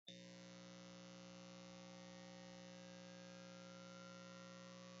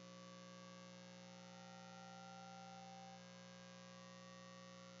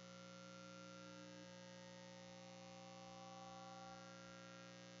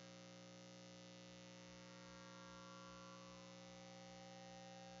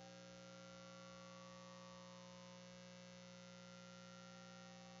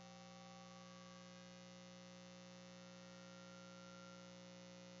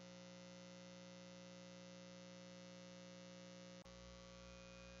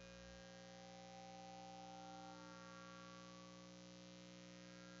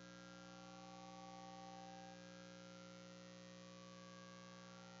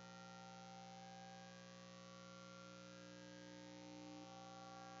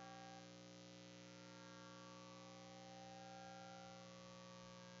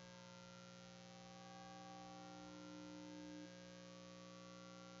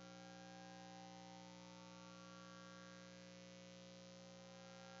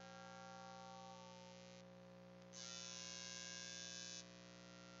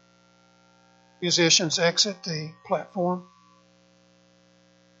Musicians exit the platform.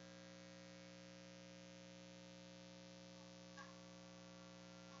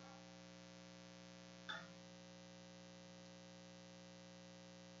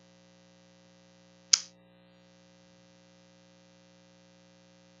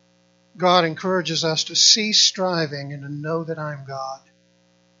 God encourages us to cease striving and to know that I am God.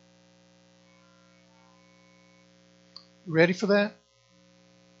 Ready for that?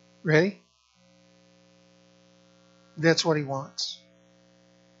 Ready? That's what He wants.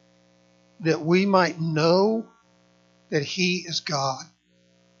 That we might know that He is God.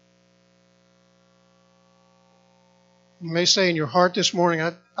 You may say in your heart this morning,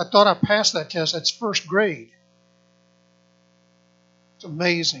 I thought I passed that test. That's first grade. It's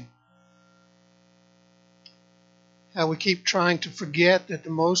amazing how we keep trying to forget that the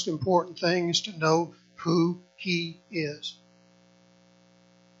most important thing is to know who He is.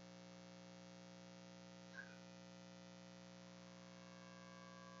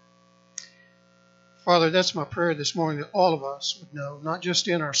 Father, that's my prayer this morning, that all of us would know, not just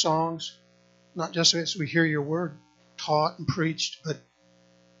in our songs, not just as we hear your word taught and preached, but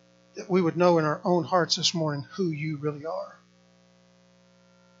that we would know in our own hearts this morning who you really are.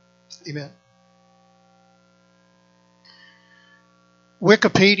 Amen.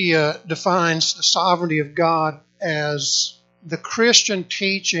 Wikipedia defines the sovereignty of God as the Christian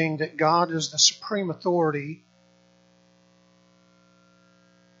teaching that God is the supreme authority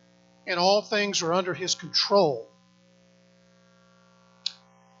and all things are under His control.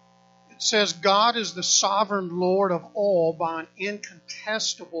 It says God is the sovereign Lord of all by an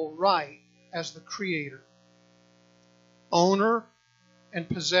incontestable right as the Creator, owner, and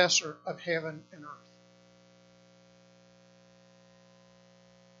possessor of heaven and earth.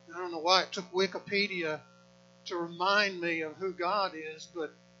 I don't know why it took Wikipedia to remind me of who God is,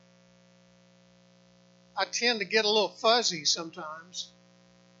 but I tend to get a little fuzzy sometimes.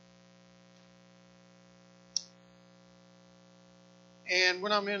 And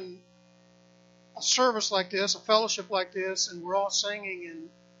when I'm in a service like this, a fellowship like this, and we're all singing, and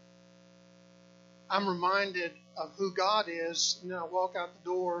I'm reminded of who God is, and then I walk out the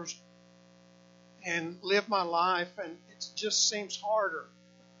doors and live my life, and it just seems harder.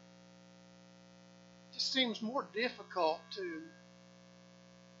 It just seems more difficult to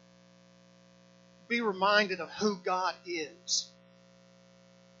be reminded of who God is.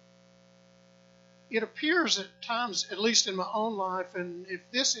 It appears at times, at least in my own life, and if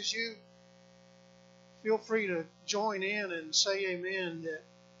this is you, feel free to join in and say amen, that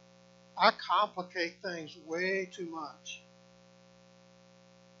I complicate things way too much.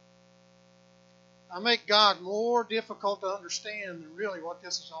 I make God more difficult to understand than really what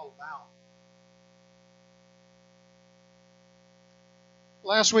this is all about.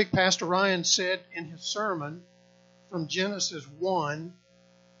 Last week, Pastor Ryan said in his sermon from Genesis 1,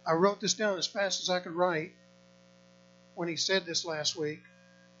 I wrote this down as fast as I could write when he said this last week.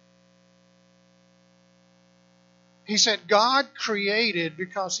 He said, God created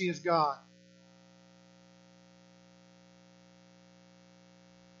because He is God.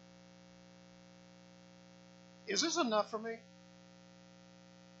 Is this enough for me?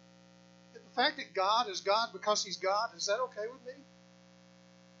 The fact that God is God because He's God, is that okay with me?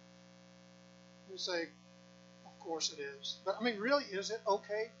 You say, of course it is. But I mean, really, is it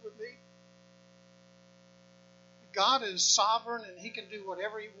okay with me? God is sovereign and He can do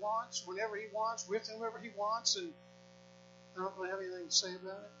whatever He wants, whenever He wants, with whomever He wants, and I don't really have anything to say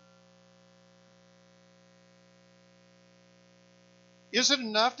about it. Is it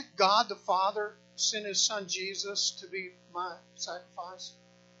enough that God the Father sent His Son Jesus to be my sacrifice?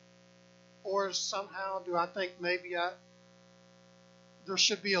 Or somehow do I think maybe there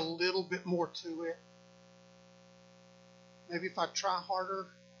should be a little bit more to it? Maybe if I try harder,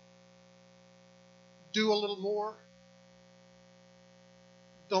 do a little more,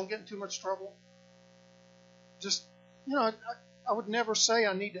 don't get in too much trouble. Just, I would never say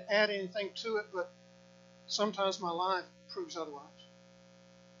I need to add anything to it, but sometimes my life proves otherwise.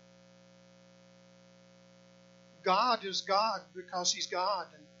 God is God because He's God.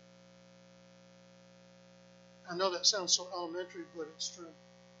 And I know that sounds so elementary, but it's true.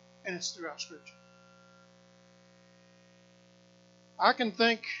 And it's throughout Scripture. I can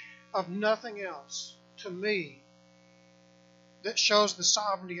think of nothing else to me that shows the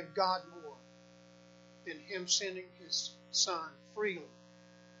sovereignty of God more than Him sending His Son freely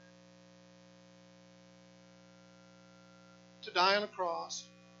to die on a cross,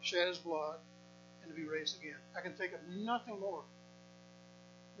 shed His blood, and to be raised again. I can think of nothing more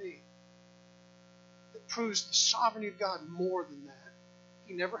to me that proves the sovereignty of God more than that.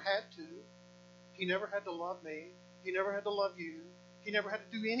 He never had to. He never had to love me. He never had to love you. He never had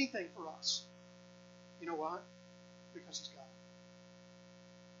to do anything for us. You know why? Because He's God.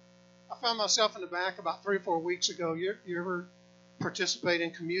 I found myself in the back about 3 or 4 weeks ago. You ever participate in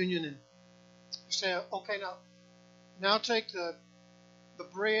communion and you say, okay, now take the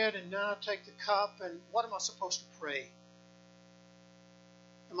bread and now take the cup, and what am I supposed to pray?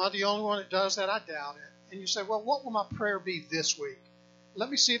 Am I the only one that does that? I doubt it. And you say, well, what will my prayer be this week?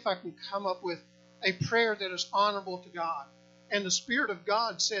 Let me see if I can come up with a prayer that is honorable to God. And the Spirit of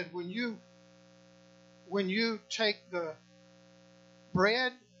God said, when you take the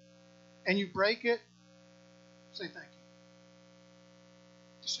bread and you break it, say thank you.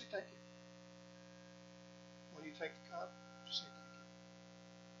 Just say thank you. When you take the cup, just say thank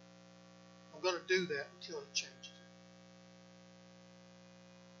you. I'm going to do that until it changes.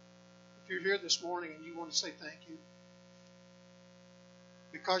 If you're here this morning and you want to say thank you,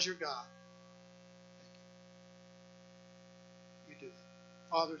 because you're God, thank you. You do that.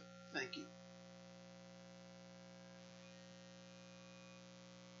 Father, thank you.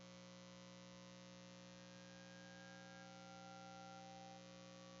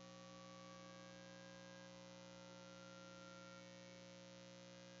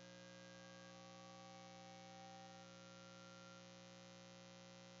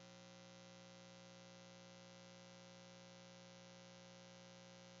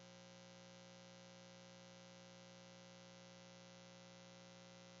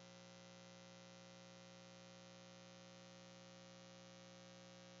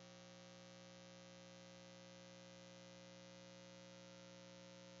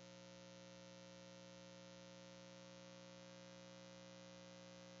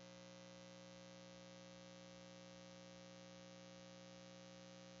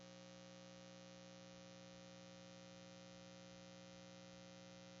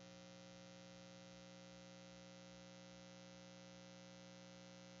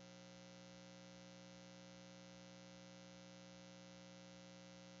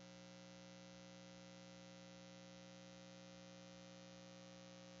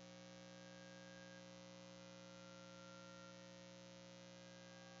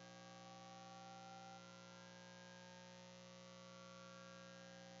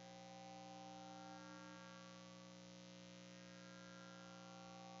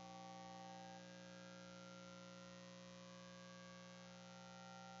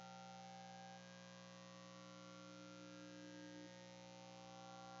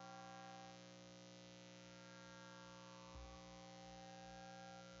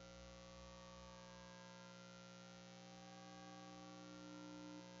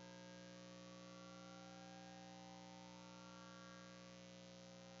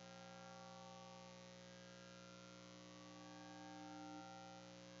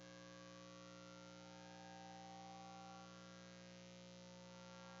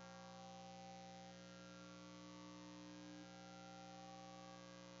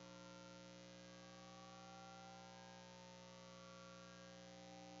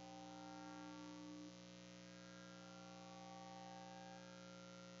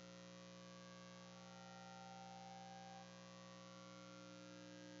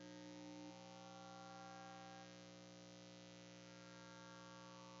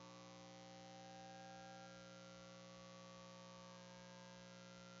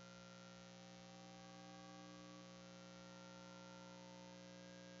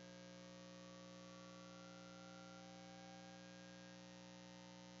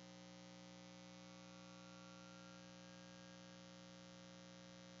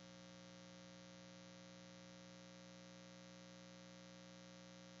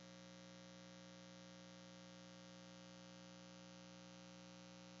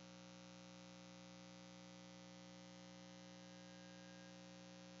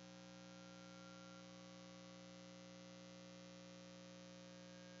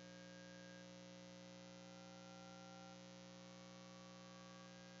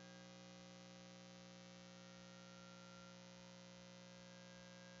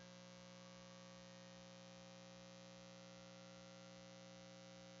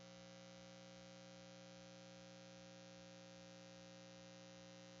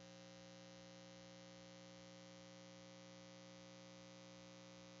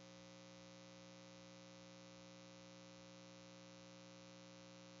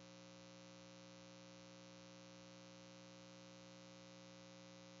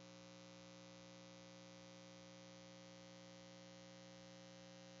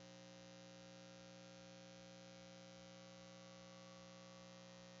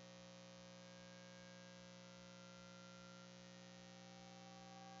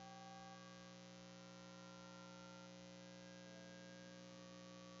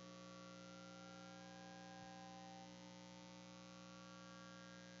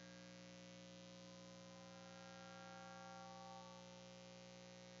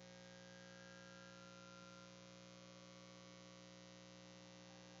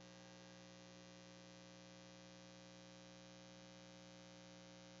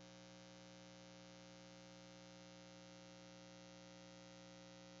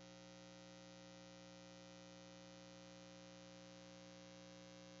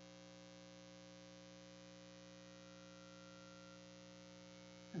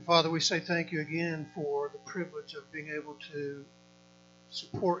 And Father, we say thank you again for the privilege of being able to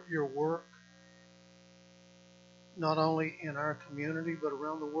support your work, not only in our community, but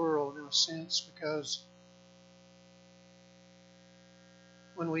around the world in a sense, because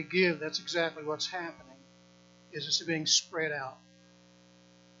when we give, that's exactly what's happening, is it's being spread out.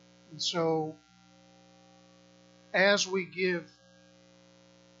 And so, as we give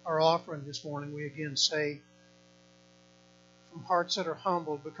our offering this morning, we again say, from hearts that are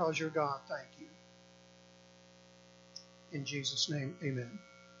humbled, because you're God, thank you. In Jesus' name, amen.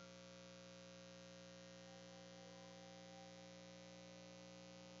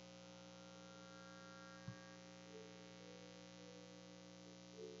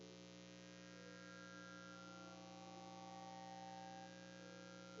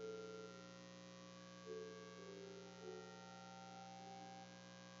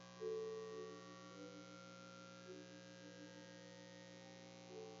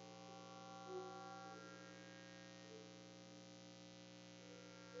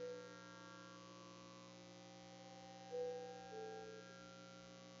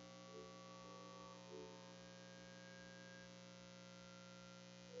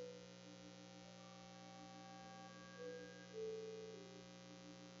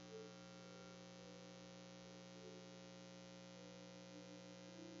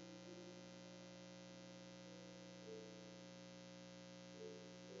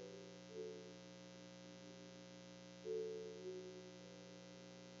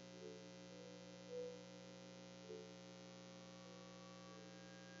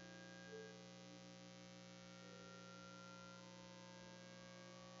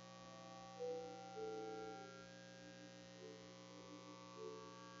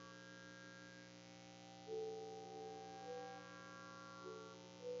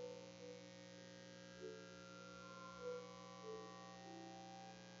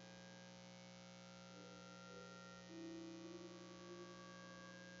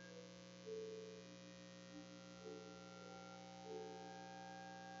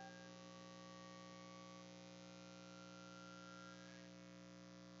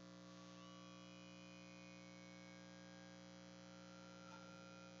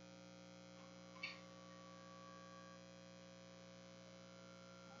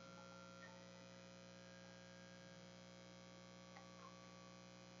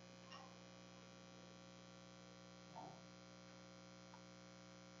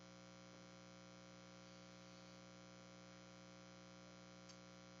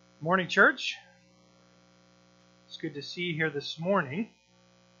 Morning, church. It's good to see you here this morning.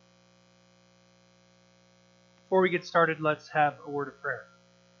 Before we get started, let's have a word of prayer.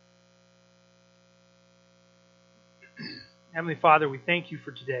 Heavenly Father, we thank you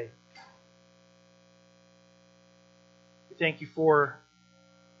for today. We thank you for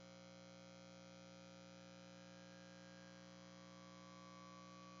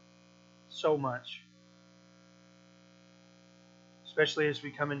so much, especially as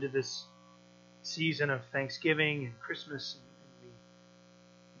we come into this season of Thanksgiving and Christmas, and we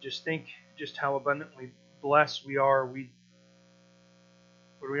just think just how abundantly blessed we are. We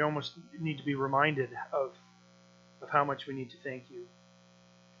almost need to be reminded of how much we need to thank you.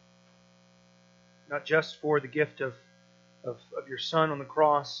 Not just for the gift of your Son on the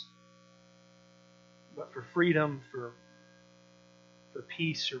cross, but for freedom, for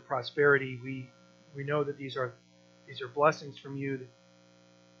peace or prosperity. We know that these are blessings from you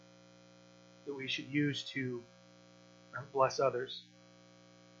that we should use to bless others.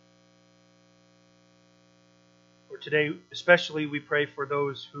 For today, especially, we pray for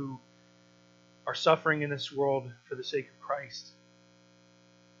those who are suffering in this world for the sake of Christ.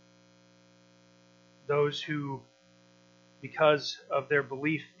 Those who, because of their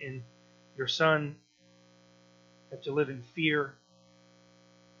belief in your Son, have to live in fear,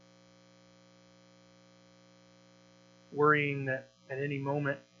 worrying that at any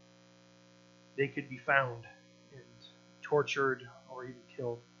moment they could be found and tortured or even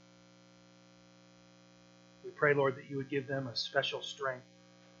killed. We pray, Lord, that you would give them a special strength,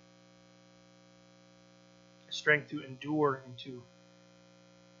 a strength to endure and to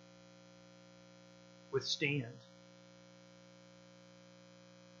withstand,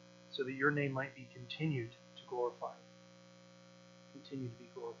 so that your name might be continued to glorify, continue to be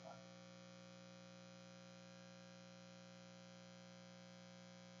glorified.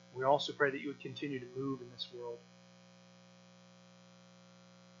 We also pray that you would continue to move in this world.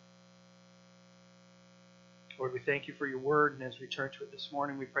 Lord, we thank you for your word, and as we turn to it this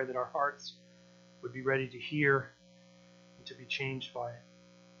morning, we pray that our hearts would be ready to hear and to be changed by it.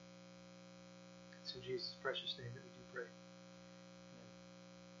 It's in Jesus' precious name that we do pray. Amen.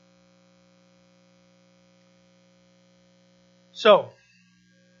 So,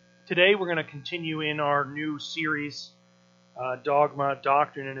 today we're going to continue in our new series, Dogma,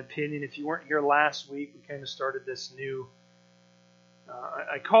 Doctrine, and Opinion. If you weren't here last week, we kind of started this new,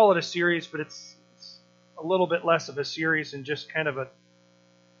 I call it a series, but it's a little bit less of a series and just kind of a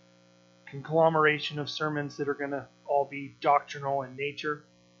conglomeration of sermons that are going to all be doctrinal in nature.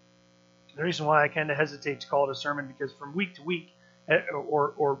 The reason why I kind of hesitate to call it a sermon, because from week to week,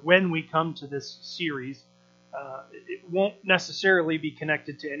 or when we come to this series, it won't necessarily be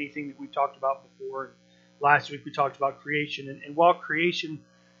connected to anything that we've talked about before. Last week we talked about creation, and while creation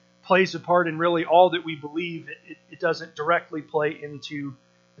plays a part in really all that we believe, it doesn't directly play into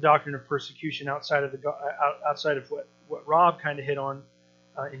the doctrine of persecution outside of what Rob kind of hit on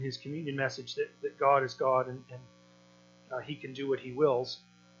in his communion message, that God is God and He can do what He wills.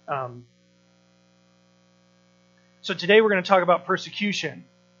 So today we're going to talk about persecution.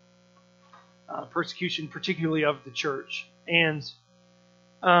 Persecution particularly of the church. And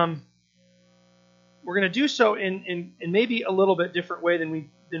we're going to do so in maybe a little bit different way than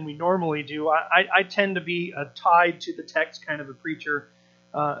we normally do. I tend to be tied to the text kind of a preacher,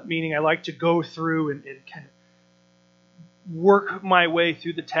 meaning I like to go through and kind of work my way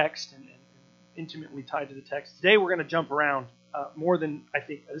through the text and intimately tied to the text. Today we're going to jump around more than, I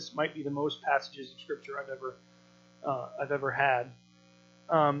think this might be the most passages of Scripture I've ever had.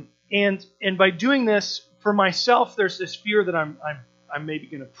 And by doing this, for myself, there's this fear that I'm maybe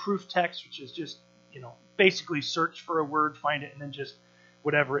going to proof text, which is just, basically search for a word, find it, and then just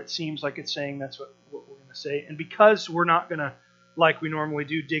whatever it seems like it's saying, that's what we're going to say. And because we're not going to, like we normally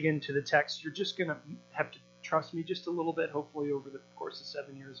do, dig into the text, you're just going to have to trust me just a little bit. Hopefully over the course of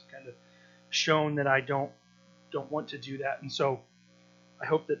 7 years, I've kind of shown that I don't want to do that. And so I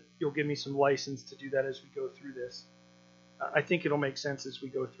hope that you'll give me some license to do that as we go through this. I think it'll make sense as we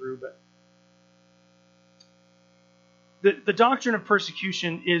go through, but the doctrine of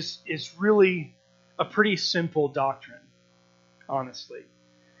persecution is really a pretty simple doctrine, honestly.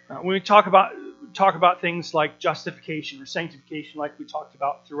 When we talk about things like justification or sanctification, like we talked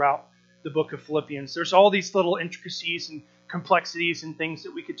about throughout the book of Philippians, there's all these little intricacies and complexities and things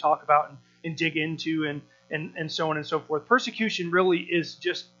that we could talk about and dig into and so on and so forth. Persecution really is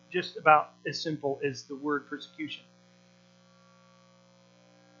just about as simple as the word persecution.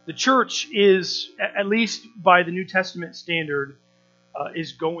 The church is, at least by the New Testament standard,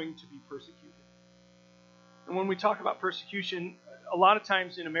 is going to be persecuted. And when we talk about persecution, a lot of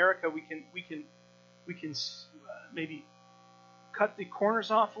times in America we can maybe cut the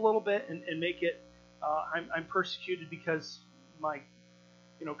corners off a little bit and make it I'm persecuted because my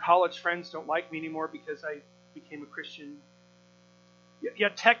college friends don't like me anymore because I became a Christian. Yeah,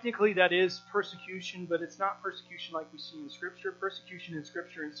 technically that is persecution, but it's not persecution like we see in Scripture. Persecution in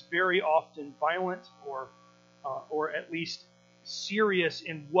Scripture is very often violent or at least serious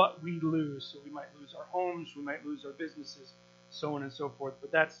in what we lose. So we might lose our homes, we might lose our businesses, so on and so forth.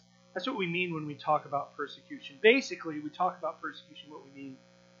 But that's what we mean when we talk about persecution. Basically, we talk about persecution, what we mean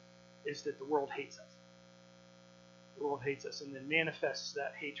is that the world hates us. The world hates us and then manifests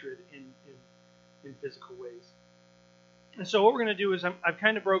that hatred in physical ways. And so what we're going to do is I've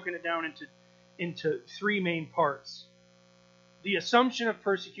kind of broken it down into three main parts. The assumption of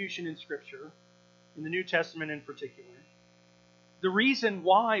persecution in Scripture, in the New Testament in particular. The reason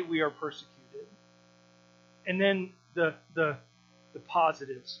why we are persecuted. And then the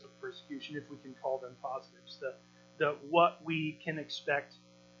positives of persecution, if we can call them positives. The what we can expect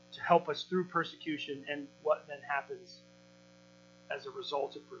to help us through persecution and what then happens as a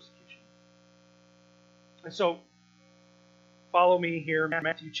result of persecution. And so follow me here,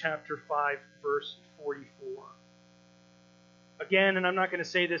 Matthew chapter 5, verse 44. Again, and I'm not going to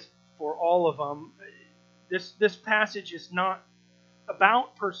say this for all of them, this passage is not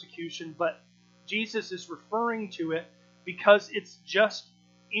about persecution, but Jesus is referring to it because it's just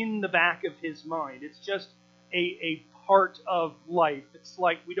in the back of his mind. It's just a part of life. It's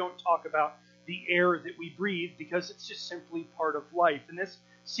like we don't talk about the air that we breathe because it's just simply part of life. And this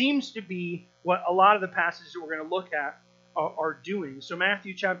seems to be what a lot of the passages that we're going to look at are doing. So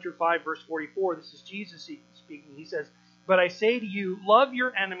Matthew chapter 5, verse 44, this is Jesus speaking. He says, "But I say to you, love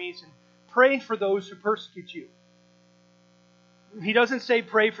your enemies and pray for those who persecute you." He doesn't say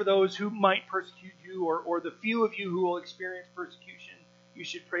pray for those who might persecute you or the few of you who will experience persecution. You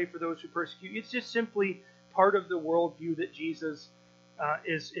should pray for those who persecute you. It's just simply part of the worldview that Jesus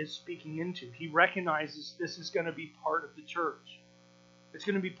is speaking into. He recognizes this is going to be part of the church. It's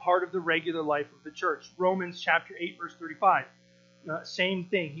going to be part of the regular life of the church. Romans chapter 8, verse 35. Same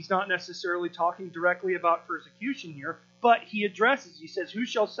thing. He's not necessarily talking directly about persecution here, but he says, "Who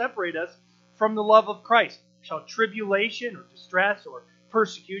shall separate us from the love of Christ? shall tribulation or distress or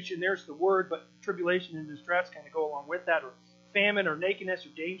persecution, there's the word, but tribulation and distress kind of go along with that, or famine or nakedness or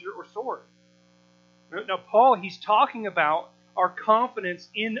danger or sword. Now, Paul, he's talking about our confidence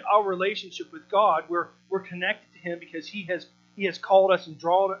in our relationship with God. We're connected to Him because He has called us and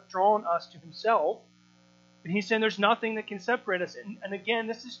drawn us to Himself. And he's saying there's nothing that can separate us. And again,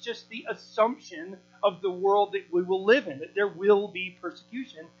 this is just the assumption of the world that we will live in, that there will be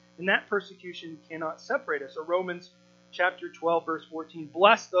persecution, and that persecution cannot separate us. So Romans chapter 12, verse 14,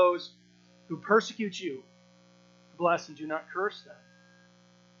 bless those who persecute you. Bless and do not curse them.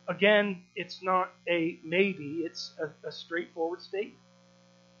 Again, it's not a maybe, it's a straightforward statement.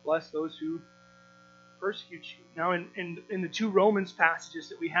 Bless those who persecute you. Now, in the two Romans passages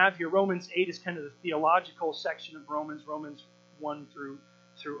that we have here, Romans 8 is kind of the theological section of Romans 1 through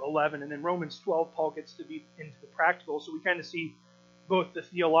 11, and then Romans 12, Paul gets to be into the practical. So we kind of see both the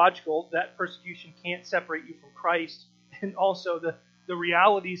theological, that persecution can't separate you from Christ, and also the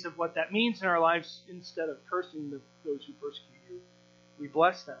realities of what that means in our lives. Instead of cursing those who persecute you, we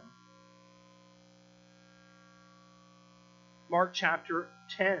bless them. Mark chapter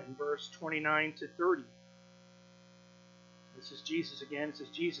 10, verse 29 to 30. This is Jesus again. It says,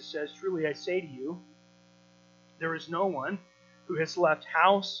 Jesus says, truly I say to you, there is no one who has left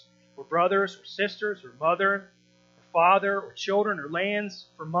house, or brothers, or sisters, or mother, or father, or children, or lands,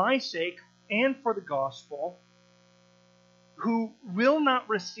 for my sake and for the gospel, who will not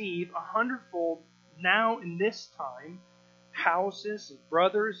receive 100-fold now in this time, houses, and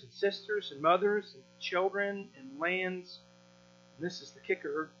brothers, and sisters, and mothers, and children, and lands, and this is the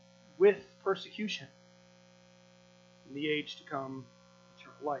kicker, with persecution. In the age to come,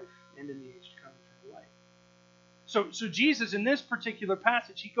 eternal life. And in the age to come, eternal life. So Jesus, in this particular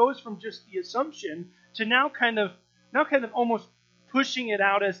passage, he goes from just the assumption to now kind of almost pushing it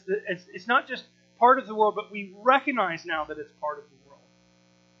out as it's not just part of the world, but we recognize now that it's part of the world.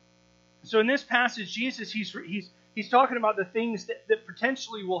 So in this passage, Jesus, he's talking about the things that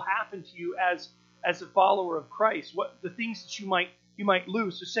potentially will happen to you as a follower of Christ. What the things that you might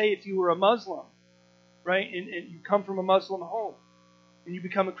lose. So say if you were a Muslim, right, and you come from a Muslim home, and you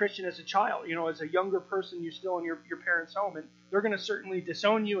become a Christian as a child, as a younger person, you're still in your parents' home, and they're going to certainly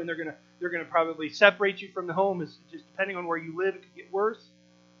disown you, and they're going to probably separate you from the home. As just depending on where you live, it could get worse,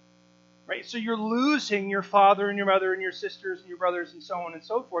 right? So you're losing your father and your mother and your sisters and your brothers and so on and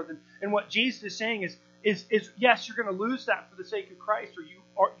so forth. And what Jesus is saying is yes, you're going to lose that for the sake of Christ,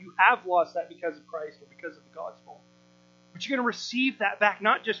 or you have lost that because of Christ or because of the gospel. But you're going to receive that back,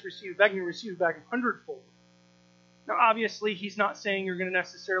 not just receive it back, you're going to receive it back 100-fold. Now, obviously, he's not saying you're going to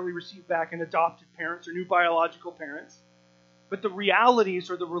necessarily receive back an adopted parents or new biological parents, but the realities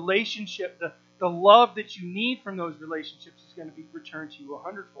or the relationship, the love that you need from those relationships is going to be returned to you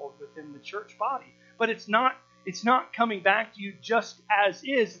 100-fold within the church body. But it's not coming back to you just as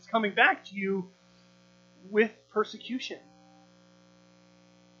is. It's coming back to you with persecution.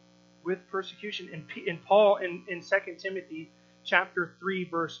 With persecution. And Paul in 2 Timothy chapter 3,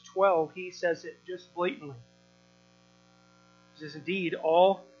 verse 12, he says it just blatantly. He says, indeed,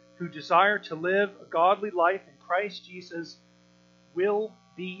 all who desire to live a godly life in Christ Jesus will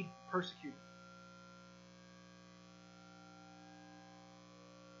be persecuted.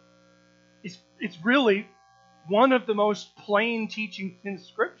 It's really one of the most plain teachings in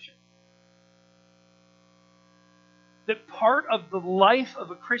Scripture. That part of the life of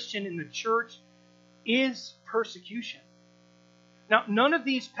a Christian in the church is persecution. Now, none of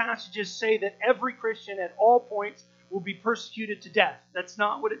these passages say that every Christian at all points will be persecuted to death. That's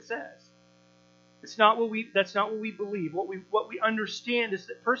not what it says. That's not what we believe. What we understand is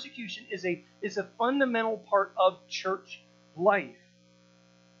that persecution is a fundamental part of church life.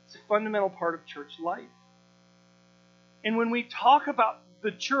 It's a fundamental part of church life. And when we talk about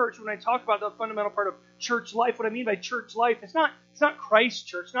the church, when I talk about the fundamental part of church life, what I mean by church life, it's not Christ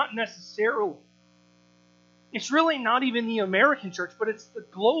Church, not necessarily. It's really not even the American church, but it's the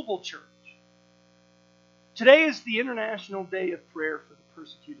global church. Today is the International Day of Prayer for the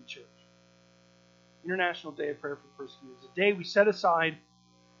Persecuted Church. International Day of Prayer for the Persecuted. It's a day we set aside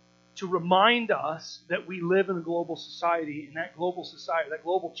to remind us that we live in a global society, and that global society, that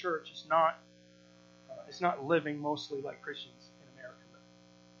global church is not living mostly like Christians in America.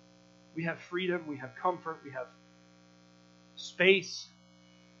 We have freedom, we have comfort, we have space.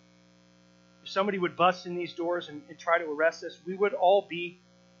 If somebody would bust in these doors and try to arrest us, we would all be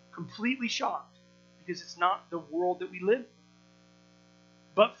completely shocked, because it's not the world that we live in.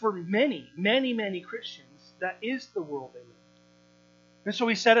 But for many, many, many Christians, that is the world they live in. And so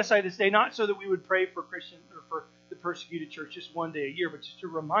we set aside this day not so that we would pray for Christians or for the persecuted church just one day a year, but just to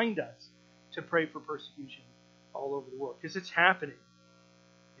remind us to pray for persecution all over the world, because it's happening.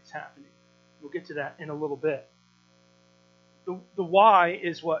 It's happening. We'll get to that in a little bit. The why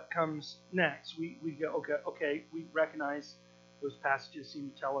is what comes next. We go, okay, we recognize those passages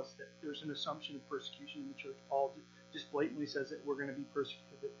seem to tell us that there's an assumption of persecution in the church. Paul just blatantly says that we're going to be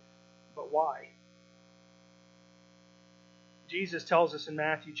persecuted. But why? Jesus tells us in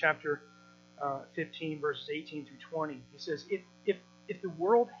Matthew chapter 15, verses 18 through 20. He says, if the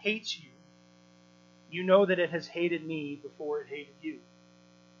world hates you, you know that it has hated me before it hated you.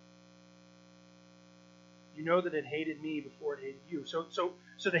 You know that it hated me before it hated you.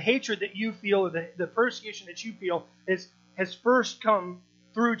 So the hatred that you feel, the persecution that you feel, has first come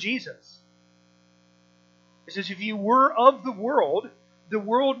through Jesus. It says, if you were of the world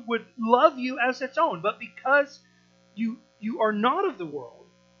would love you as its own. But because you are not of the world,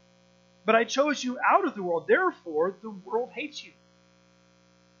 but I chose you out of the world, therefore the world hates you.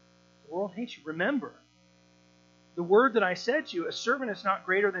 The world hates you. Remember, the word that I said to you, a servant is not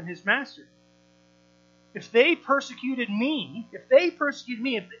greater than his master. If they persecuted me, if they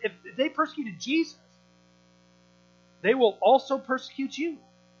persecuted Jesus, they will also persecute you.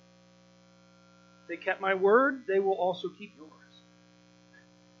 If they kept my word, they will also keep yours.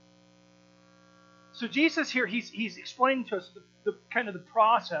 So Jesus here, he's explaining to us the kind of the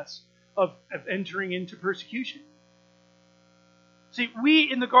process of entering into persecution. See,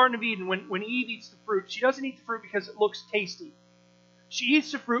 we in the Garden of Eden, when Eve eats the fruit, she doesn't eat the fruit because it looks tasty. She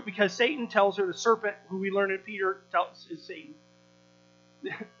eats the fruit because Satan tells her, the serpent, who we learn in Peter is Satan,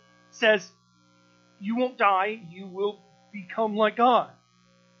 says, you won't die, you will become like God.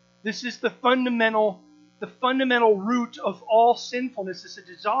 This is the fundamental root of all sinfulness, is a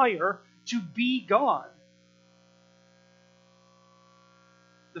desire to be God.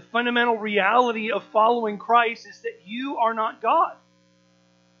 The fundamental reality of following Christ is that you are not God.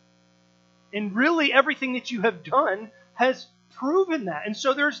 And really everything that you have done has proven that. And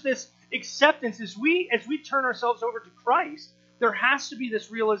so there's this acceptance as we turn ourselves over to Christ. There has to be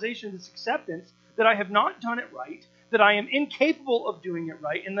this realization, this acceptance that I have not done it right, that I am incapable of doing it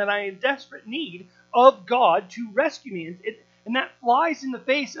right, and that I am in desperate need of God to rescue me. And that flies in the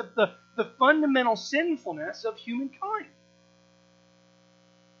face of the fundamental sinfulness of humankind.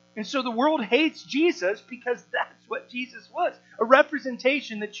 And so the world hates Jesus because that's what Jesus was, a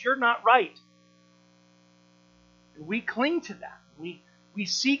representation that you're not right. And we cling to that. We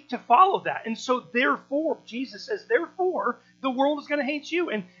seek to follow that. And so therefore, Jesus says, therefore, the world is going to hate you.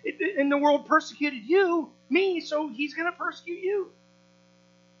 And the world persecuted me, so he's going to persecute you.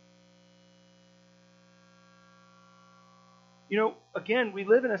 You know, again, we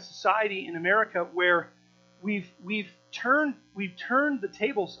live in a society in America where we've turned the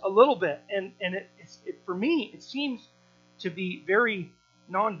tables a little bit, and for me it seems to be very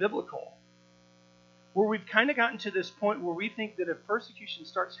non-biblical, where we've kind of gotten to this point where we think that if persecution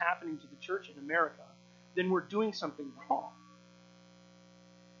starts happening to the church in America, then we're doing something wrong.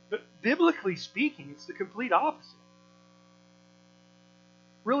 But biblically speaking, it's the complete opposite.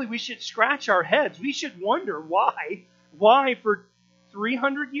 Really, we should scratch our heads. We should wonder why for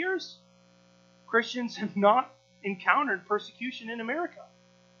 300 years Christians have not encountered persecution in America.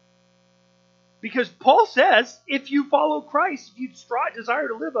 Because Paul says, if you follow Christ, if you desire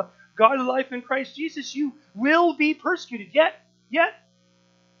to live a godly life in Christ Jesus, you will be persecuted. Yet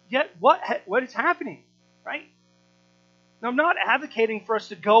what is happening, right? Now, I'm not advocating for us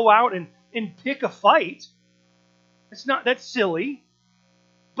to go out and pick a fight. That's silly.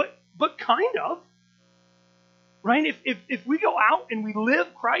 But kind of. Right? If we go out and we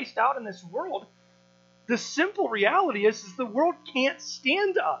live Christ out in this world, the simple reality is the world can't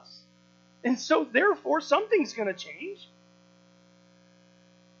stand us. And so therefore something's going to change.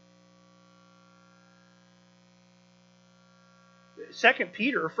 1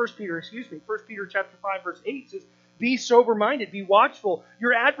 Peter chapter 5 verse 8 says, be sober-minded, be watchful.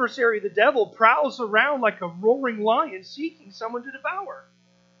 Your adversary, the devil, prowls around like a roaring lion seeking someone to devour.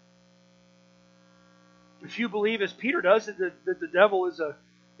 If you believe, as Peter does, that the devil is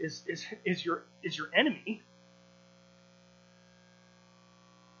your enemy,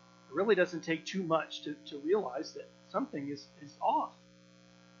 it really doesn't take too much to realize that something is off.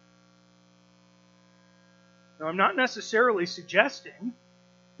 Now, I'm not necessarily suggesting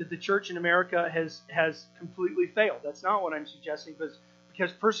that the church in America has completely failed. That's not what I'm suggesting,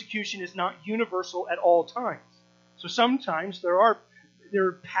 because persecution is not universal at all times. So sometimes there are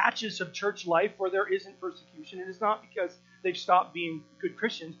patches of church life where there isn't persecution, and it's not because they've stopped being good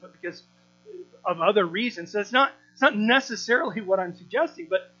Christians, but because of other reasons. So it's not necessarily what I'm suggesting,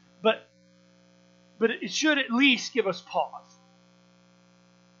 but it should at least give us pause.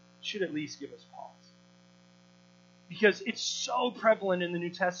 should at least give us pause. Because it's so prevalent in the New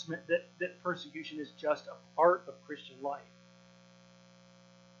Testament that persecution is just a part of Christian life.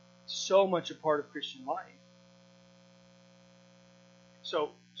 So much a part of Christian life.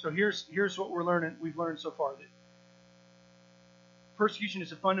 So here's what we've learned so far. That persecution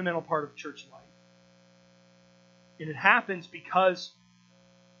is a fundamental part of church life. And it happens because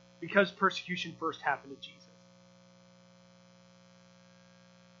persecution first happened to Jesus.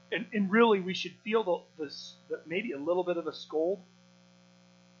 And really, we should feel maybe a little bit of a scold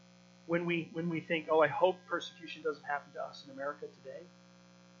when we think, oh, I hope persecution doesn't happen to us in America today.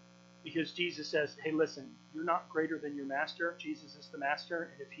 Because Jesus says, hey, listen, you're not greater than your master. Jesus is the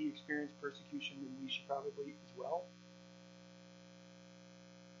master, and if he experienced persecution, then we should probably as well.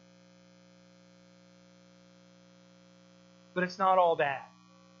 But it's not all bad.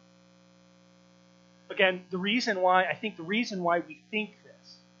 Again, the reason why we think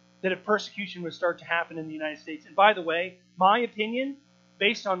this, that if persecution would start to happen in the United States, and by the way, my opinion,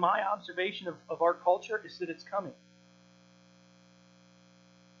 based on my observation of our culture, is that it's coming.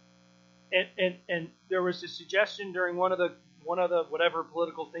 And there was a suggestion during one of the whatever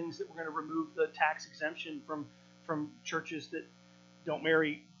political things that we're going to remove the tax exemption from churches that don't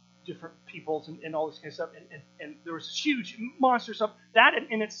marry different peoples and all this kind of stuff. And there was this huge monster stuff. That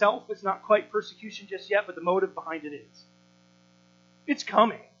in itself is not quite persecution just yet, but the motive behind it is. It's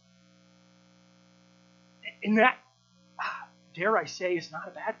coming. And that, dare I say, is not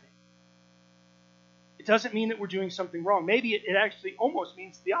a bad thing. It doesn't mean that we're doing something wrong. Maybe it actually almost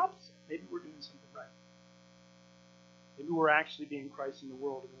means the opposite. Maybe we're doing something right. Maybe we're actually being Christ in the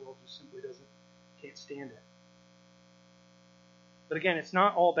world, and the world just simply can't stand it. But again, it's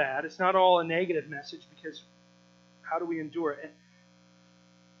not all bad. It's not all a negative message, because how do we endure it?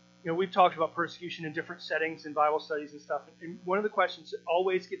 And, we've talked about persecution in different settings in Bible studies and stuff. And one of the questions that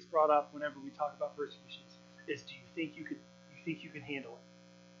always gets brought up whenever we talk about persecution is, do you think you could handle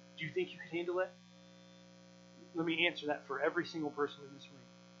it? Do you think you could handle it? Let me answer that for every single person in this room.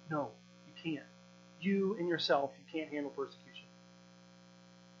 No, you can't. You and yourself, you can't handle persecution.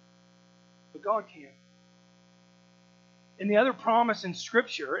 But God can. And the other promise in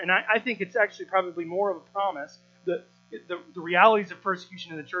Scripture, and I think it's actually probably more of a promise, the realities of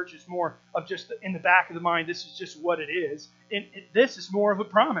persecution in the church is more of just in the back of the mind, this is just what it is. And this is more of a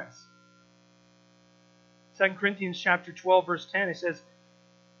promise. 2 Corinthians chapter 12, verse 10, it says,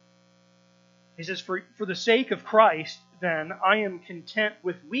 for the sake of Christ, then, I am content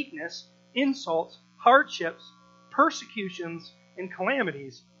with weakness, insults, hardships, persecutions, and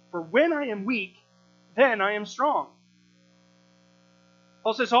calamities. For when I am weak, then I am strong.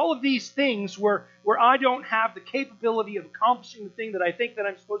 Paul says all of these things where I don't have the capability of accomplishing the thing that I think that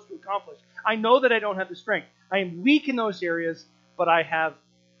I'm supposed to accomplish. I know that I don't have the strength. I am weak in those areas, but I have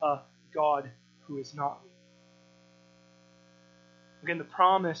a God who is not weak. Again, the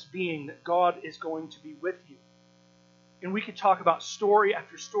promise being that God is going to be with you. And we could talk about story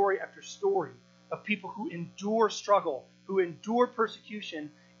after story after story of people who endure struggle, who endure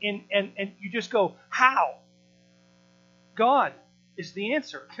persecution, and you just go, how? God is the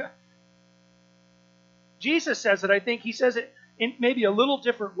answer. Jesus says it, I think. He says it in maybe a little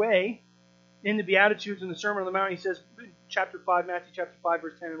different way in the Beatitudes and the Sermon on the Mount. He says, chapter 5, Matthew chapter 5,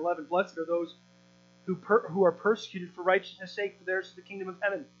 verse 10 and 11, blessed are those who are persecuted for righteousness' sake, for theirs is the kingdom of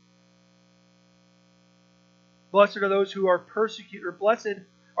heaven. Blessed are those who are persecuted, or blessed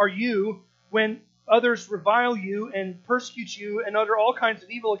are you when others revile you and persecute you and utter all kinds of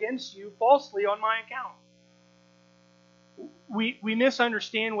evil against you falsely on my account. We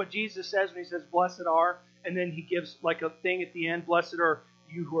misunderstand what Jesus says when he says, blessed are, and then he gives like a thing at the end, blessed are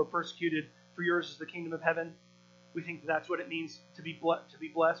you who are persecuted, for yours is the kingdom of heaven. We think that's what it means to be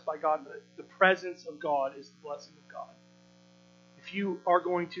blessed by God. The presence of God is the blessing of God. If you are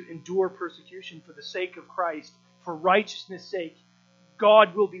going to endure persecution for the sake of Christ, for righteousness' sake,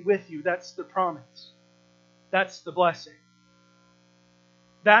 God will be with you. That's the promise. That's the blessing.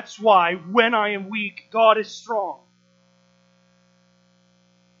 That's why when I am weak, God is strong.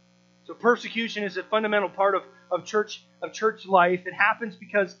 So persecution is a fundamental part of church life. It happens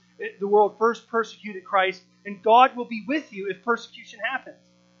because the world first persecuted Christ, and God will be with you if persecution happens.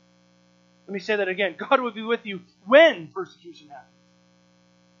 Let me say that again. God will be with you when persecution happens.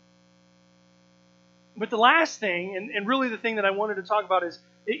 But the last thing, and really the thing that I wanted to talk about is,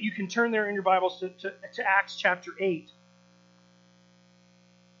 you can turn there in your Bibles to Acts chapter 8.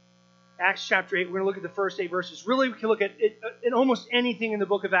 Acts chapter 8, we're going to look at the first 8 verses. Really, we can look at almost anything in the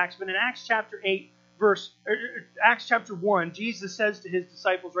book of Acts, but in Acts chapter 8, Acts chapter 1, Jesus says to his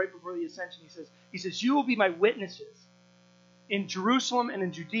disciples right before the ascension, he says, you will be my witnesses in Jerusalem and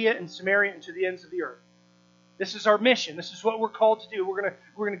in Judea and Samaria and to the ends of the earth. This is our mission. This is what we're called to do. We're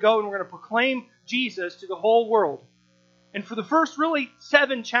going to go and we're going to proclaim Jesus to the whole world. And for the first really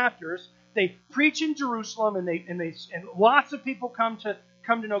 7 chapters, they preach in Jerusalem, and lots of people come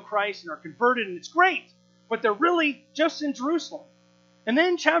to know Christ and are converted, and it's great. But they're really just in Jerusalem. And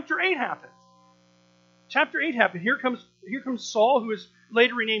then chapter 8 happens. Chapter 8 happened. Here comes Saul, who is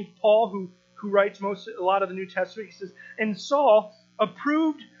later renamed Paul, who writes a lot of the New Testament. He says, and Saul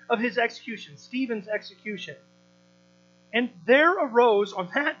approved of his execution, Stephen's execution. And there arose on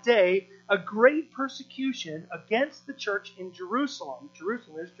that day a great persecution against the church in Jerusalem.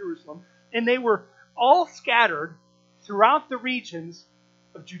 Jerusalem is Jerusalem. And they were all scattered throughout the regions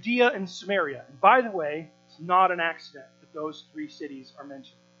of Judea and Samaria. And by the way, it's not an accident that those 3 cities are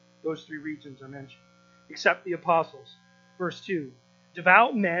mentioned. Those 3 regions are mentioned. Except the apostles. Verse 2.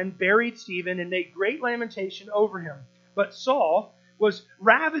 Devout men buried Stephen and made great lamentation over him. But Saul was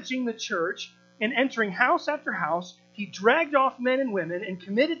ravaging the church and entering house after house. He dragged off men and women and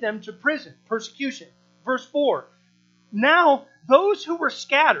committed them to prison, persecution. Verse 4. Now those who were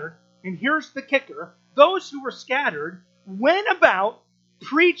scattered, and here's the kicker, those who were scattered went about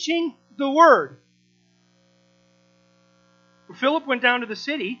preaching the word. Philip went down to the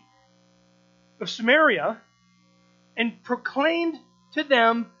city of Samaria and proclaimed to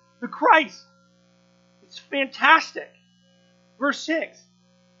them the Christ. It's fantastic. Verse 6.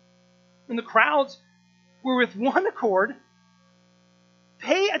 And the crowds were with one accord,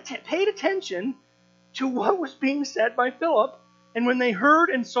 paid attention to what was being said by Philip, and when they heard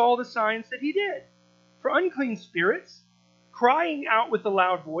and saw the signs that he did. For unclean spirits, crying out with a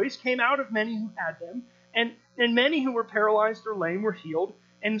loud voice, came out of many who had them, and many who were paralyzed or lame were healed,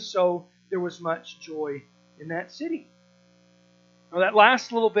 and so there was much joy in that city. Now that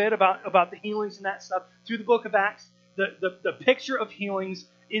last little bit about the healings and that stuff, through the book of Acts, the picture of healings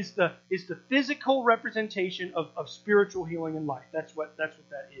is the physical representation of spiritual healing in life. That's what that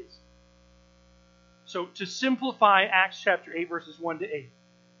is. So to simplify Acts chapter 8, verses 1 to 8,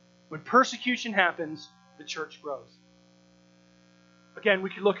 when persecution happens, the church grows. Again, we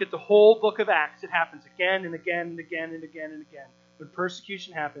could look at the whole book of Acts. It happens again and again and again and again and again. When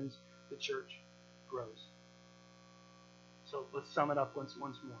persecution happens, the church grows. So let's sum it up once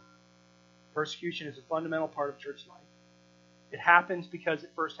more. Persecution is a fundamental part of church life. It happens because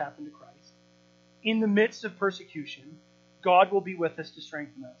it first happened to Christ. In the midst of persecution, God will be with us to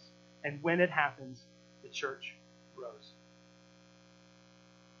strengthen us. And when it happens, the church grows.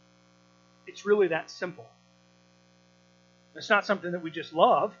 It's really that simple. It's not something that we just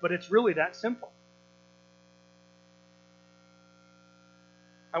love, but it's really that simple.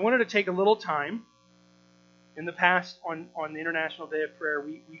 I wanted to take a little time. In the past, on the International Day of Prayer,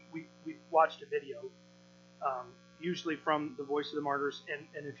 we watched a video, usually from the Voice of the Martyrs.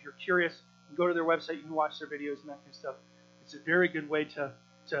 And if you're curious, you can go to their website, you can watch their videos and that kind of stuff. It's a very good way to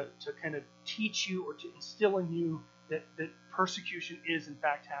kind of teach you or to instill in you that persecution is in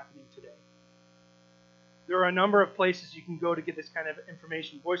fact happening today. There are a number of places you can go to get this kind of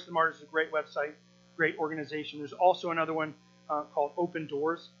information. Voice of the Martyrs is a great website, great organization. There's also another one called Open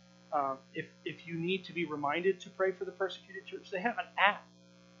Doors. If you need to be reminded to pray for the persecuted church, they have an app.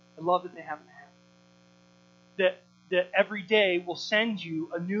 I love that they have an app. That every day will send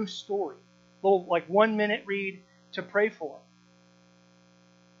you a new story, a little like 1-minute read to pray for.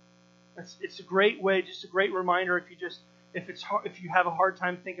 It's a great way, just a great reminder. If you have a hard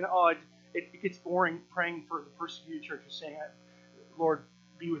time thinking, it gets boring praying for the persecuted church, or saying, Lord,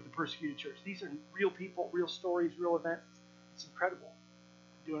 be with the persecuted church. These are real people, real stories, real events. It's incredible.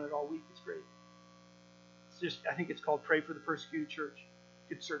 I'm doing it all week. It's great. I think it's called Pray for the Persecuted Church.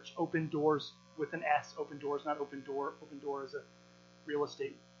 You could search Open Doors with an S. Open Doors, not Open Door. Open Door is a real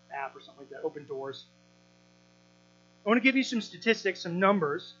estate app or something like that. Open Doors. I want to give you some statistics, some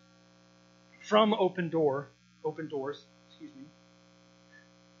numbers from Open Doors, excuse me.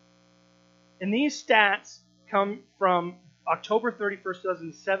 And these stats come from October 31st,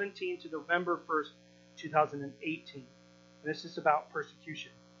 2017 to November 1st, 2018. And this is about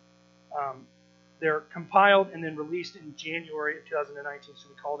persecution. They're compiled and then released in January of 2019, so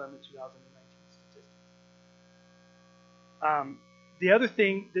we call them the 2019 statistics. The other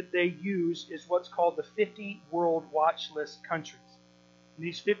thing that they use is what's called the 50 World Watch List countries. And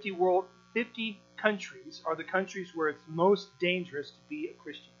these 50 countries are the countries where it's most dangerous to be a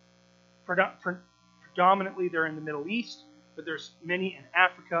Christian. Predominantly, they're in the Middle East, but there's many in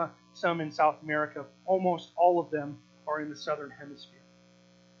Africa, some in South America. Almost all of them are in the Southern Hemisphere.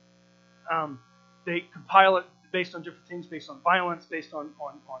 They compile it based on different things, based on violence, based on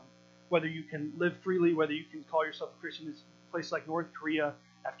whether you can live freely, whether you can call yourself a Christian. It's a place like North Korea,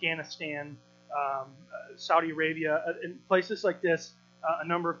 Afghanistan, Saudi Arabia, in places like this, a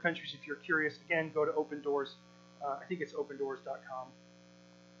number of countries. If you're curious, again, go to Open Doors. I think it's opendoors.com.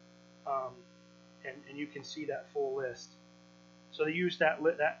 And you can see that full list. So they use that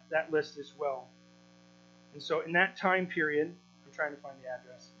list as well. And so in that time period, I'm trying to find the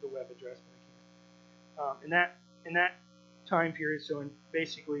address, the web address, but I can't. In that time period, so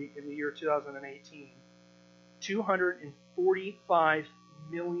basically in the year 2018, 245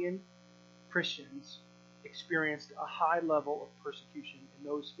 million Christians experienced a high level of persecution in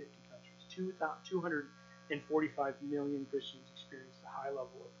those 50 countries. 245 million Christians experienced a high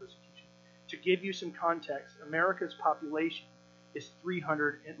level of persecution. To give you some context, America's population is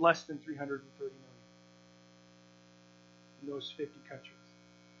less than 330 million in those 50 countries.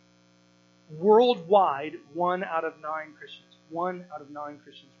 Worldwide, 1 out of 9 Christians will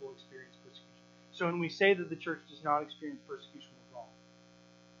experience persecution. So when we say that the church does not experience persecution, we're wrong.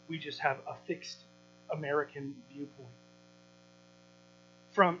 We just have a fixed American viewpoint.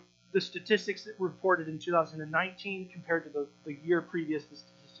 From the statistics that were reported in 2019 compared to the year previous, the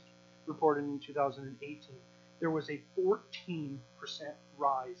statistics reported in 2018, there was a 14%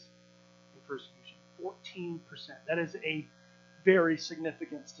 rise in persecution. 14%. That is a very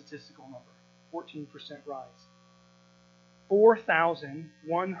significant statistical number. 14% rise.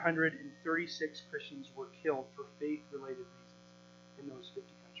 4,136 Christians were killed for faith-related reasons in those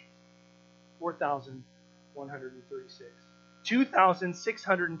 50 countries. 4,136.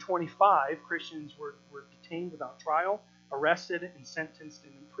 2,625 Christians were detained without trial, arrested, and sentenced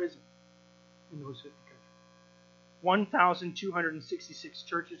and imprisoned in those 50 countries. 1,266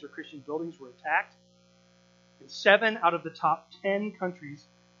 churches or Christian buildings were attacked. And 7 out of the top 10 countries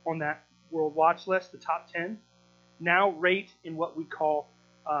on that World Watch list, the top 10, now rate in what we call,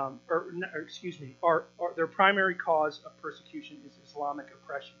 their primary cause of persecution is Islamic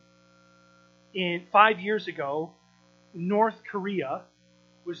oppression. 5 years ago, North Korea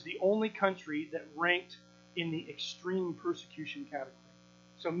was the only country that ranked in the extreme persecution category.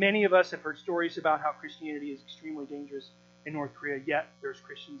 So many of us have heard stories about how Christianity is extremely dangerous in North Korea, yet there's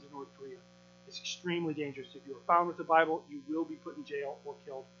Christians in North Korea. It's extremely dangerous. If you are found with the Bible, you will be put in jail or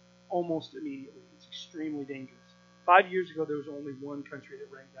killed almost immediately. It's extremely dangerous. 5 years ago, there was only one country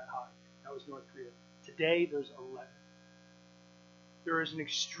that ranked that high. That was North Korea. Today, there's 11. There is an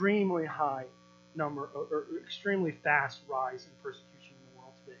extremely high number, or extremely fast rise in persecution in the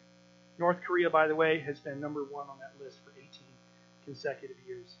world today. North Korea, by the way, has been number 1 on that list for 18 consecutive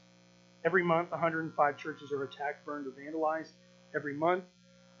years. Every month, 105 churches are attacked, burned, or vandalized.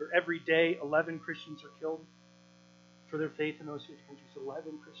 Every day, 11 Christians are killed for their faith in those 50 countries.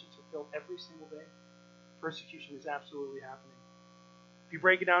 11 Christians are killed every single day. Persecution is absolutely happening. If you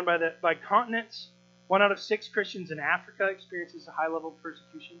break it down by continents, 1 out of 6 Christians in Africa experiences a high level of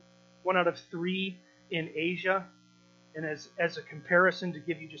persecution. 1 out of 3 in Asia. And as a comparison, to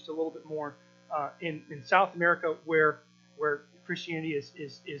give you just a little bit more, in South America, where Christianity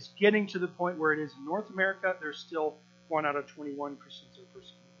is getting to the point where it is in North America, there's still 1 out of 21 Christians are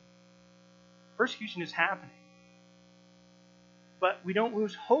persecuted. Persecution is happening. But we don't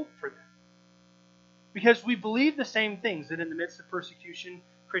lose hope for them. Because we believe the same things, that in the midst of persecution,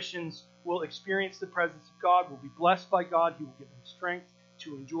 Christians will experience the presence of God, will be blessed by God, He will give them strength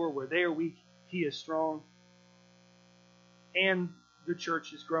to endure where they are weak, He is strong, and the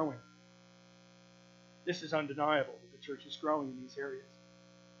church is growing. This is undeniable, that the church is growing in these areas,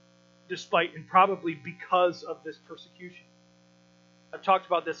 despite and probably because of this persecution. I've talked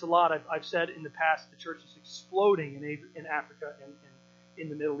about this a lot. I've said in the past the church is exploding in Africa and in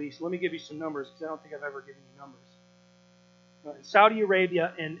the Middle East. Let me give you some numbers, because I don't think I've ever given you numbers. In Saudi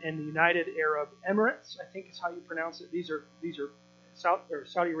Arabia and the United Arab Emirates, I think is how you pronounce it. These are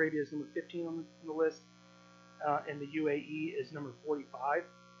Saudi Arabia is number 15 on the list, and the UAE is number 45.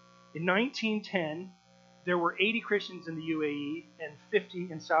 In 1910, there were 80 Christians in the UAE and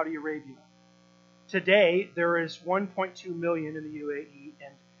 50 in Saudi Arabia. Today, there is 1.2 million in the UAE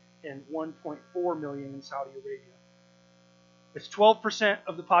and 1.4 million in Saudi Arabia. It's 12%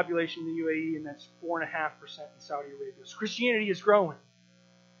 of the population in the UAE, and that's 4.5% in Saudi Arabia. So Christianity is growing.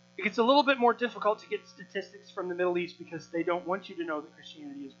 It gets a little bit more difficult to get statistics from the Middle East, because they don't want you to know that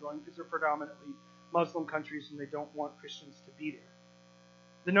Christianity is growing, because they're predominantly Muslim countries and they don't want Christians to be there.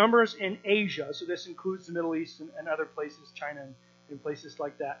 The numbers in Asia, so this includes the Middle East and other places, China and places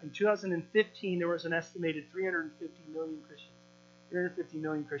like that. In 2015, there was an estimated 350 million Christians. 350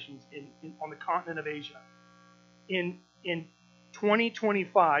 million Christians on the continent of Asia. In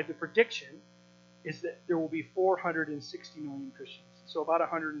 2025, the prediction is that there will be 460 million Christians. So about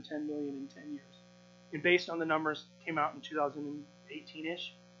 110 million in 10 years. And based on the numbers that came out in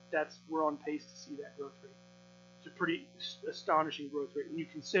 2018-ish, we're on pace to see that growth rate. It's a pretty astonishing growth rate when you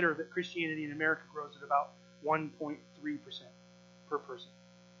consider that Christianity in America grows at about 1.3% per person.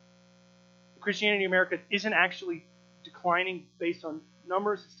 Christianity in America isn't actually declining based on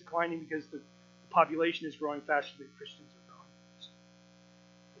numbers. It's declining because the population is growing faster than Christians are growing. Just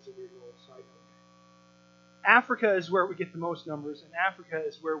as a weird little side note. Africa is where we get the most numbers, and Africa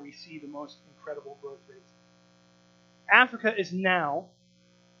is where we see the most incredible growth rates. Africa is now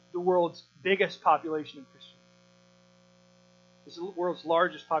the world's biggest population of Christians. It's the world's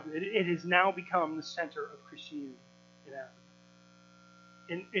largest population. It has now become the center of Christianity in Africa.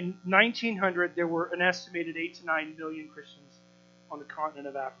 In 1900, there were an estimated 8 to 9 million Christians on the continent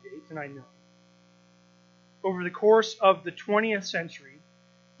of Africa. 8 to 9 million. Over the course of the 20th century,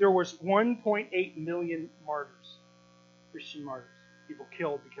 there was 1.8 million martyrs, Christian martyrs, people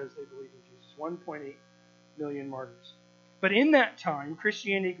killed because they believed in Jesus. 1.8 million martyrs. But in that time,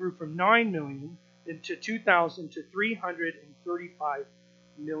 Christianity grew from 9 million into 2000 to 335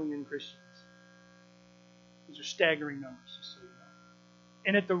 million Christians. These are staggering numbers, just so you know.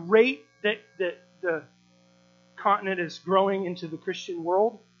 And at the rate that the continent is growing into the Christian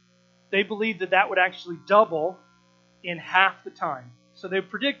world, they believe that would actually double in half the time. So they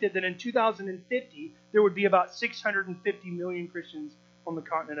predicted that in 2050, there would be about 650 million Christians on the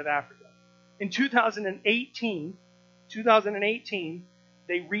continent of Africa. In 2018,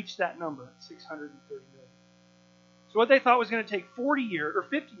 they reached that number at 630 million. So what they thought was going to take 40 years or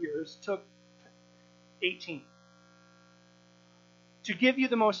 50 years took 18. To give you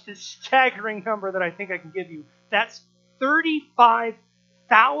the most staggering number that I think I can give you, that's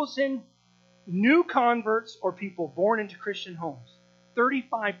 35,000 new converts or people born into Christian homes.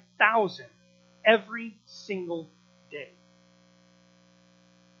 35,000 every single day.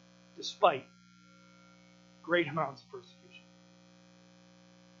 Despite great amounts of persecution.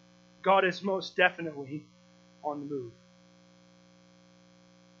 God is most definitely on the move.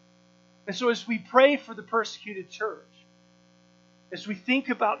 And so as we pray for the persecuted church, as we think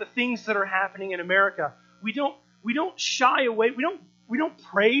about the things that are happening in America, we don't shy away. We don't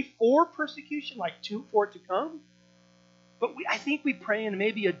pray for persecution for it to come. But I think we pray in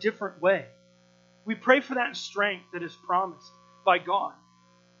maybe a different way. We pray for that strength that is promised by God.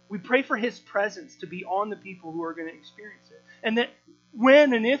 We pray for His presence to be on the people who are going to experience it. And that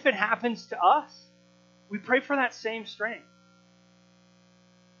when and if it happens to us, we pray for that same strength.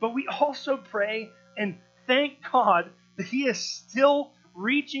 But we also pray and thank God that He is still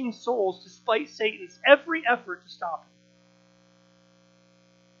reaching souls despite Satan's every effort to stop him.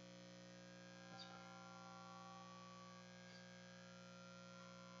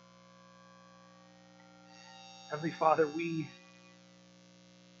 Heavenly Father, we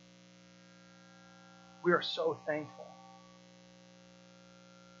are so thankful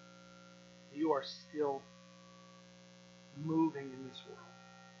that You are still moving in this world.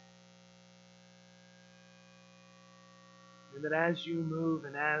 And that as You move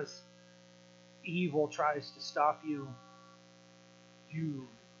and as evil tries to stop You, You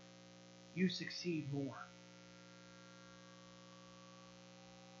succeed more.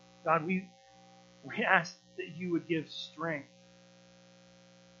 God, we ask that You would give strength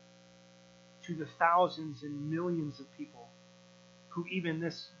to the thousands and millions of people who even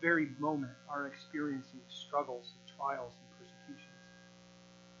this very moment are experiencing struggles and trials and persecutions.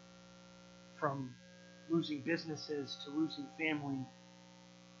 From losing businesses, to losing family,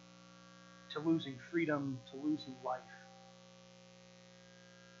 to losing freedom, to losing life.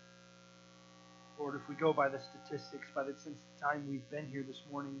 Lord, if we go by the statistics, since the time we've been here this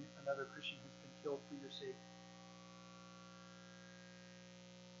morning, another Christian has been killed for Your sake.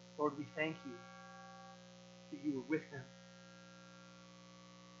 Lord, we thank You that You were with them.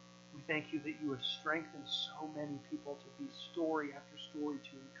 We thank You that You have strengthened so many people to be story after story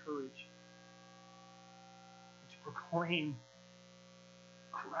to encourage and to proclaim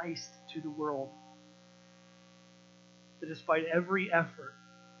Christ to the world. That despite every effort,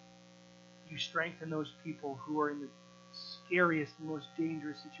 You strengthen those people who are in the scariest and most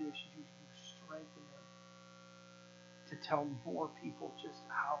dangerous situations. You strengthen them to tell more people just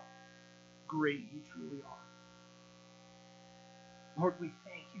how great You truly are. Lord, we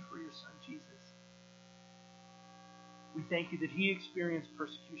thank You for Your Son, Jesus. We thank You that He experienced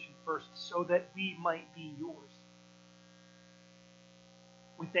persecution first so that we might be Yours.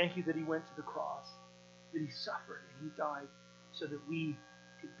 We thank You that He went to the cross, that He suffered and He died so that we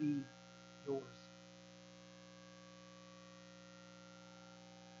could be Yours.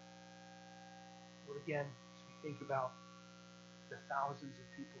 Lord, again, as we think about the thousands of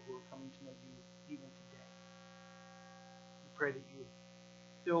people who are coming to know you even today. We pray that you would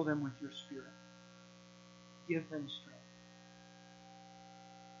fill them with your Spirit. Give them strength.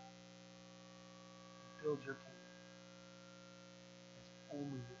 Build your kingdom as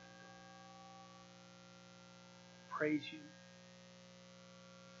only you can build it. Praise you.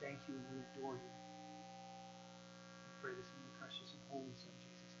 Thank you, and we adore you. We pray this in your precious and holy Son,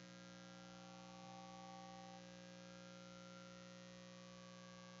 Jesus' name.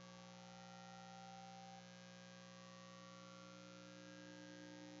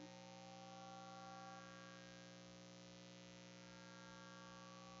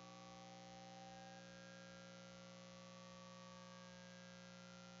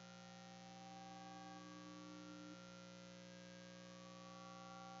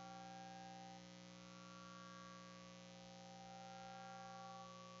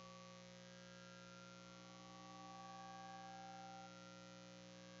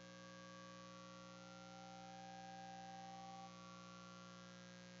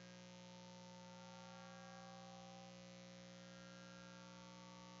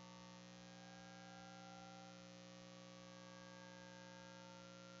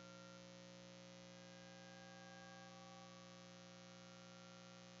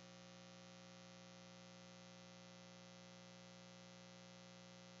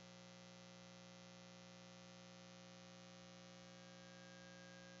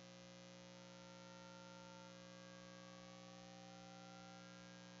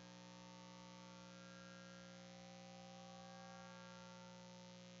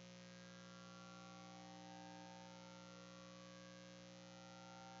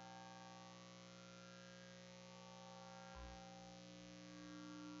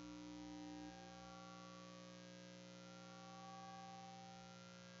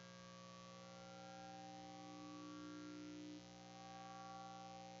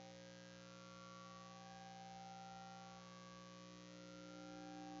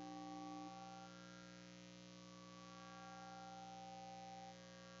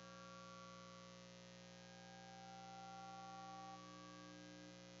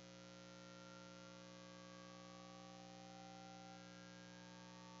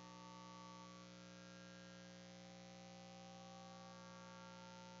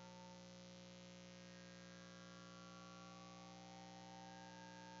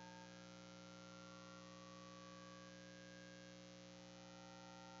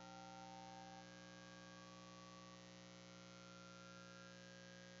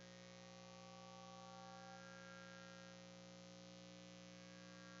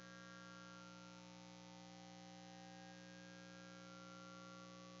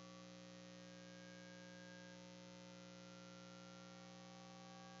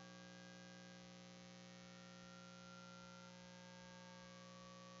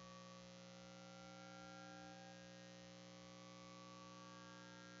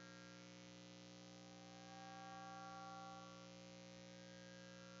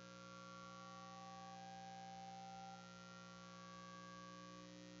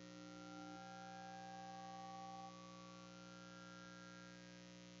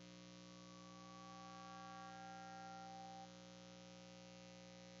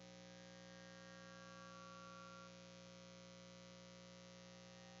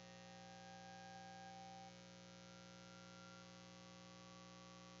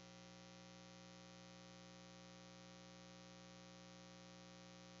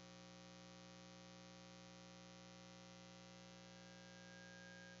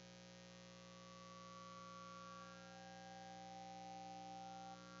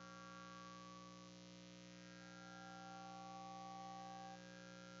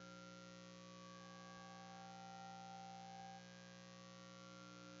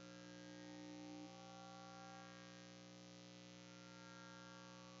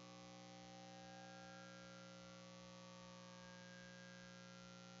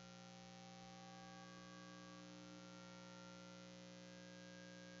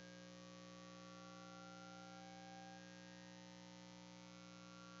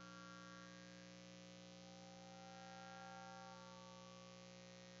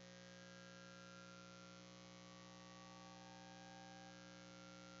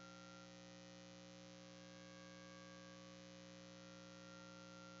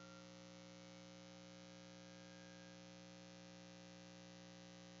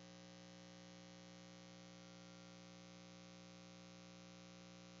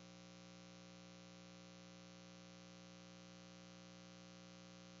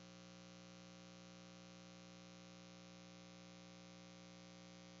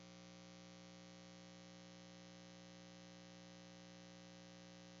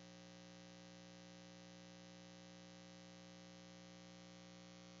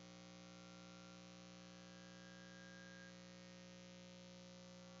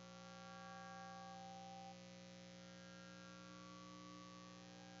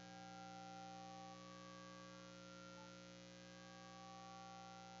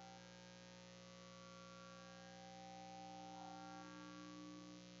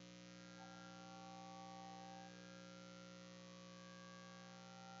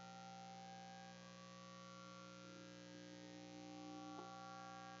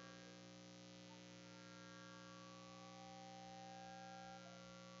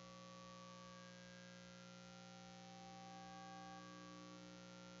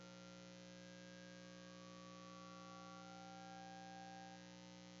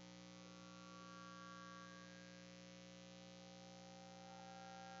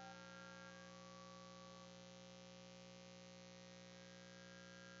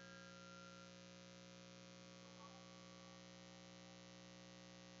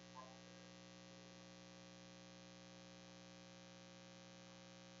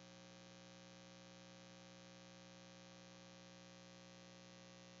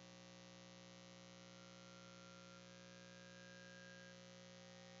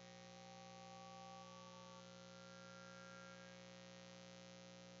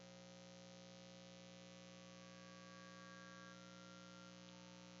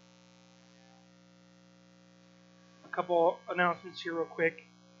 couple announcements here real quick.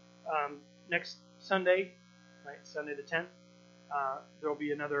 Next Sunday, right, Sunday the 10th, there will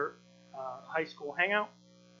be another high school hangout.